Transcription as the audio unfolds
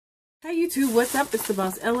Hey YouTube, what's up? It's the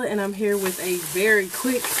Boss Ella, and I'm here with a very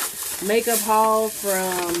quick makeup haul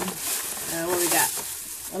from, what we got?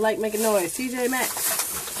 I like making noise. TJ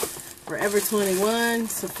Maxx, Rue21,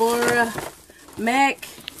 Sephora, Maxx.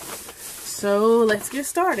 So let's get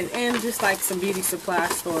started. And just like some beauty supply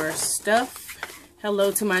store stuff.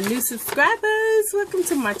 Hello to my new subscribers. Welcome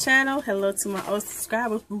to my channel. Hello to my old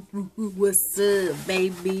subscribers. What's up,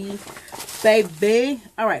 baby? Baby.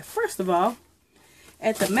 Alright, first of all,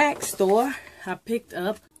 at the Maxx store, I picked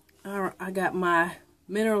up, I got my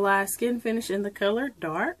mineralized skin finish in the color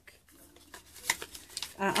dark.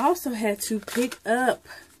 I also had to pick up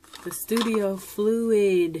the Studio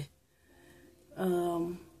Fluid,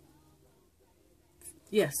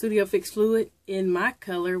 Studio Fix Fluid in my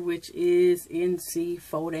color, which is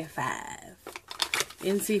NC45.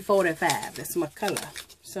 NC45, that's my color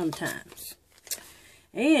sometimes.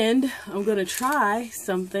 And I'm going to try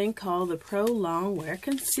something called the Pro Long Wear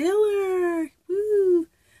Concealer. Woo!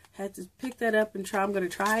 Had to pick that up and try. I'm going to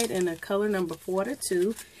try it in a color number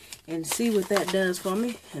 42 and see what that does for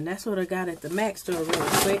me. And that's what I got at the Maxx store really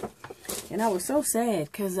quick. And I was so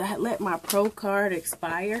sad because I had let my Pro card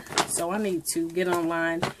expire. So I need to get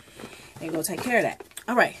online and go take care of that.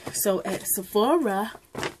 Alright, so at Sephora,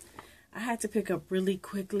 I had to pick up really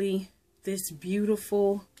quickly this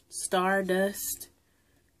beautiful Stardust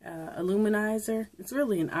illuminizer. It's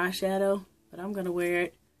really an eyeshadow, but I'm gonna wear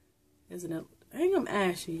it as an, I think I'm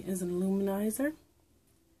ashy, as an illuminizer.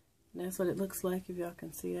 And that's what it looks like, if y'all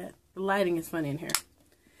can see that. The lighting is funny in here.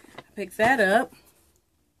 I picked that up.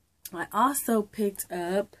 I also picked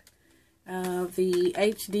up the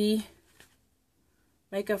HD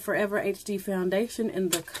Makeup Forever HD foundation in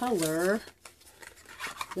the color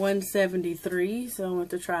 173. So I want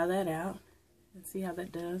to try that out and see how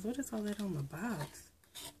that does. What is all that on the box?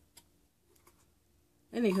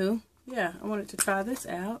 Anywho, yeah, I wanted to try this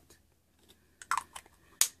out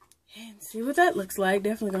and see what that looks like.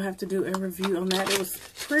 Definitely gonna have to do a review on that. It was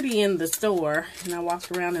pretty in the store, and I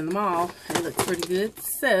walked around in the mall, and it looked pretty good.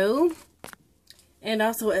 So, and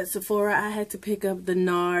also at Sephora, I had to pick up the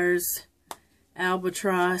NARS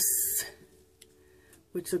Albatross,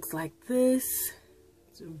 which looks like this.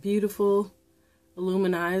 It's a beautiful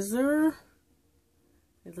illuminizer.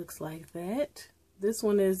 It looks like that. This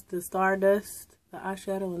one is the Stardust, the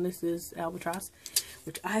eyeshadow, and this is Albatross,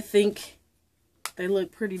 which I think they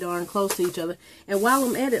look pretty darn close to each other. And while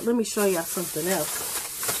I'm at it, let me show y'all something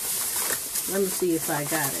else. Let me see if I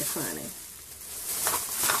got it, honey.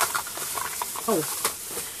 Oh,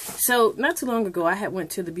 so not too long ago, I had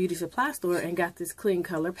went to the beauty supply store and got this clean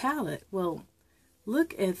color palette. Well,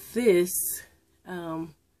 look at this,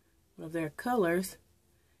 one of their colors.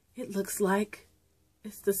 It looks like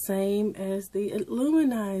it's the same as the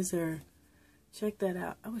illuminizer. Check that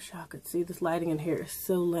out. I wish y'all could see this lighting in here. It's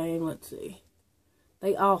so lame. Let's see.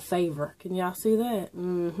 They all favor. Can y'all see that?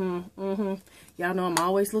 Y'all know I'm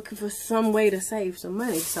always looking for some way to save some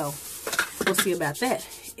money. So, we'll see about that.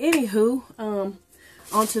 Anywho, on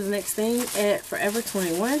to the next thing. At Forever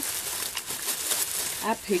 21,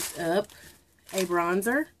 I picked up a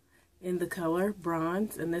bronzer in the color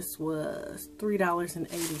bronze. And this was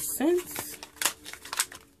 $3.80.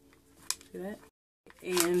 See that?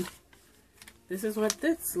 And this is what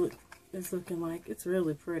this is looking like. It's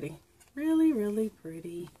really pretty. Really, really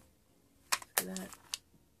pretty. See that?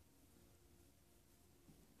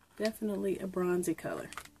 Definitely a bronzy color.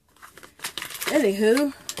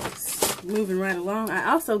 Anywho, moving right along. I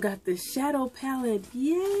also got this shadow palette.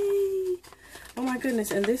 Yay! Oh my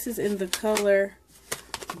goodness. And this is in the color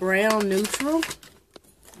brown neutral.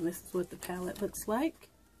 And this is what the palette looks like.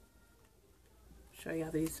 Show y'all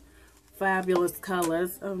these fabulous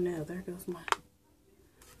colors. Oh no, there goes my...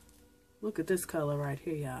 Look at this color right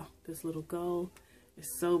here, y'all. This little gold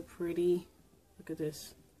is so pretty. Look at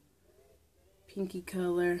this pinky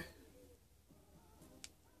color.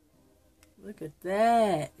 Look at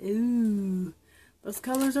that. Ooh. Those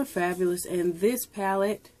colors are fabulous. And this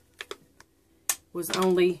palette was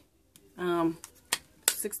only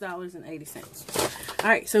 $6.80.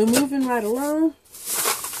 Alright, so moving right along.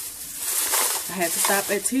 I had to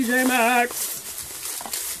stop at TJ Maxx.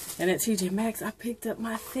 And at TJ Maxx, I picked up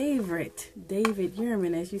my favorite, David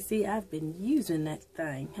Yurman. As you see, I've been using that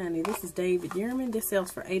thing, honey. This is David Yurman. This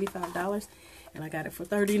sells for $85, and I got it for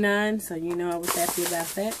 $39, so you know I was happy about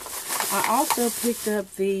that. I also picked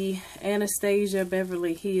up the Anastasia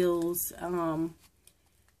Beverly Hills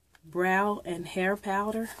brow and hair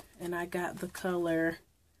powder, and I got the color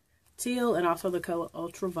teal and also the color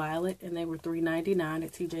ultraviolet, and they were $3.99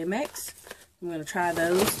 at TJ Maxx. I'm going to try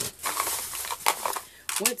those.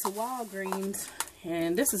 Went to Walgreens,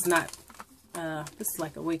 and this is not this is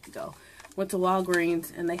like a week ago. Went to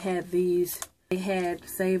Walgreens and they had these. They had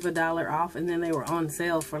save $1 off, and then they were on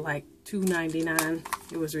sale for like $2.99.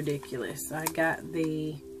 It was ridiculous. I got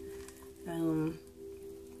the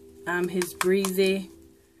I'm His Breezy,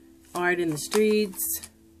 Art in the Streets,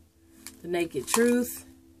 The Naked Truth,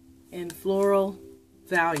 and Floral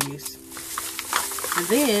Values. And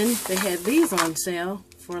then they had these on sale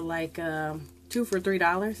for like 2 for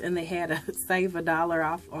 $3, and they had a save $1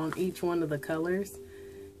 off on each one of the colors.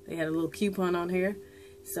 They had a little coupon on here.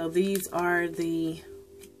 So these are the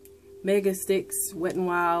Mega Sticks Wet n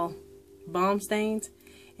Wild Balm Stains,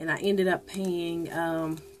 and I ended up paying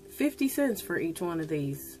 50 cents for each one of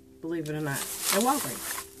these, believe it or not, at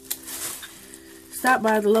Walgreens. Stopped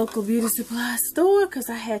by the local beauty supply store because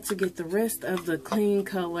I had to get the rest of the Clean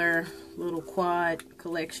Color little quad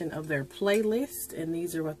collection of their playlist, and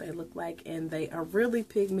these are what they look like, and they are really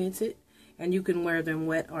pigmented, and you can wear them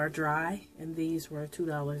wet or dry, and these were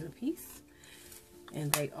 $2 a piece,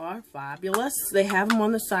 and they are fabulous. They have them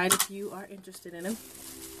on the site if you are interested in them.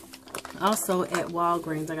 Also at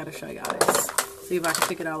Walgreens, I gotta show y'all this. See if I can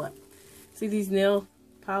pick it all up. See these nail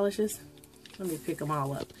polishes? Let me pick them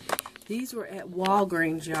all up. These were at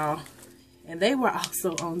Walgreens, y'all, and they were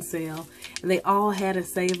also on sale, and they all had a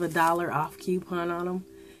save $1 off coupon on them,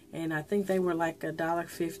 and I think they were like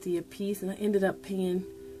 $1.50 a piece, and I ended up paying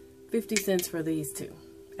 50 cents for these two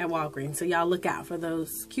at Walgreens. So y'all look out for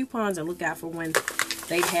those coupons, and look out for when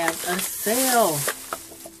they have a sale.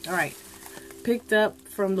 All right, picked up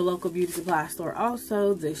from the local beauty supply store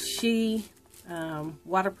also the She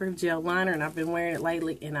waterproof gel liner, and I've been wearing it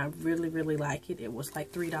lately, and I really like it. It was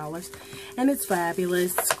like $3, and it's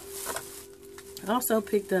fabulous. I also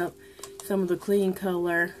picked up some of the Clean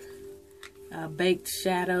Color baked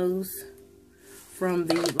shadows from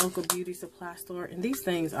the local beauty supply store, and these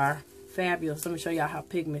things are fabulous. Let me show y'all how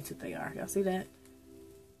pigmented they are. Y'all see that?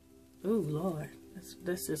 Ooh, Lord,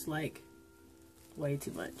 that's just like way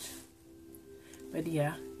too much. But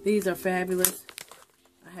yeah, these are fabulous.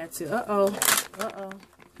 I had to,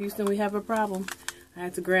 Houston, we have a problem. I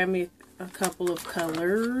had to grab me a couple of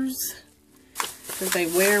colors because they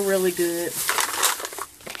wear really good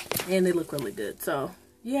and they look really good. So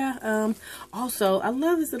yeah, also I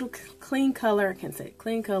love this little Clean Color, I can't say it,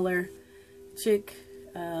 Clean Color Chick,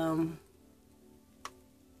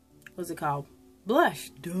 what's it called? Blush.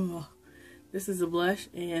 Duh. This is a blush,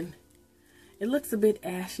 and it looks a bit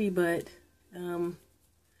ashy, but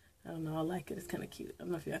I don't know, I like it. It's kind of cute. I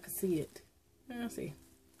don't know if y'all can see it. Let's see.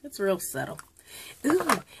 It's real subtle. Ooh,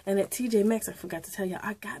 and at TJ Maxx, I forgot to tell y'all,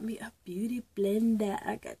 I got me a beauty blender.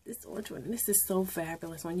 I got this orange one, and this is so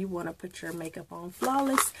fabulous. When you want to put your makeup on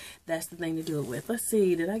flawless, that's the thing to do it with. Let's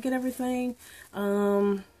see, did I get everything?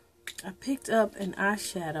 I picked up an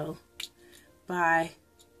eyeshadow by,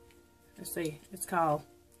 let's see, it's called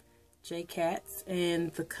J Cats,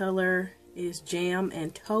 and the color is Jam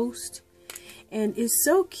and Toast. And it's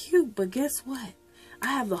so cute, but guess what? I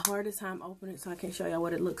have the hardest time opening it, so I can't show y'all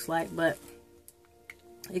what it looks like, but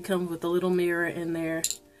it comes with a little mirror in there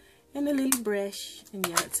and a little brush, and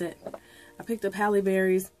yeah, that's it. I picked up Halle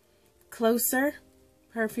Berry's Closer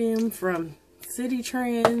perfume from City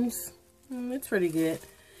Trends. It's pretty good.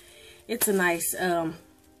 It's a nice,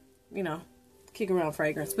 you know, kick around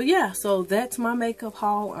fragrance. But yeah, so that's my makeup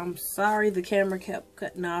haul. I'm sorry the camera kept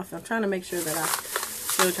cutting off. I'm trying to make sure that I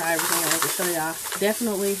still try everything I want to show y'all.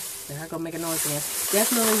 Definitely, they're gonna make a noise again.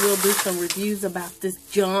 Definitely will do some reviews about this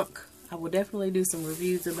junk. I will definitely do some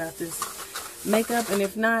reviews about this makeup, and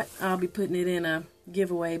if not, I'll be putting it in a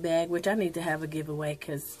giveaway bag, which I need to have a giveaway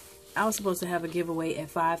because I was supposed to have a giveaway at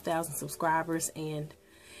 5,000 subscribers, and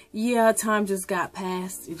yeah, time just got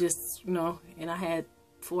past. It just, you know, and I had,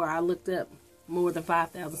 before I looked up, more than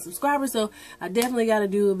 5,000 subscribers, so I definitely got to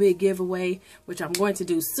do a big giveaway, which I'm going to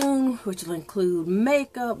do soon, which will include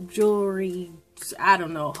makeup, jewelry, I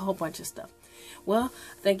don't know, a whole bunch of stuff. Well,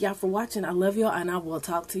 thank y'all for watching. I love y'all, and I will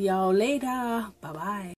talk to y'all later. Bye bye.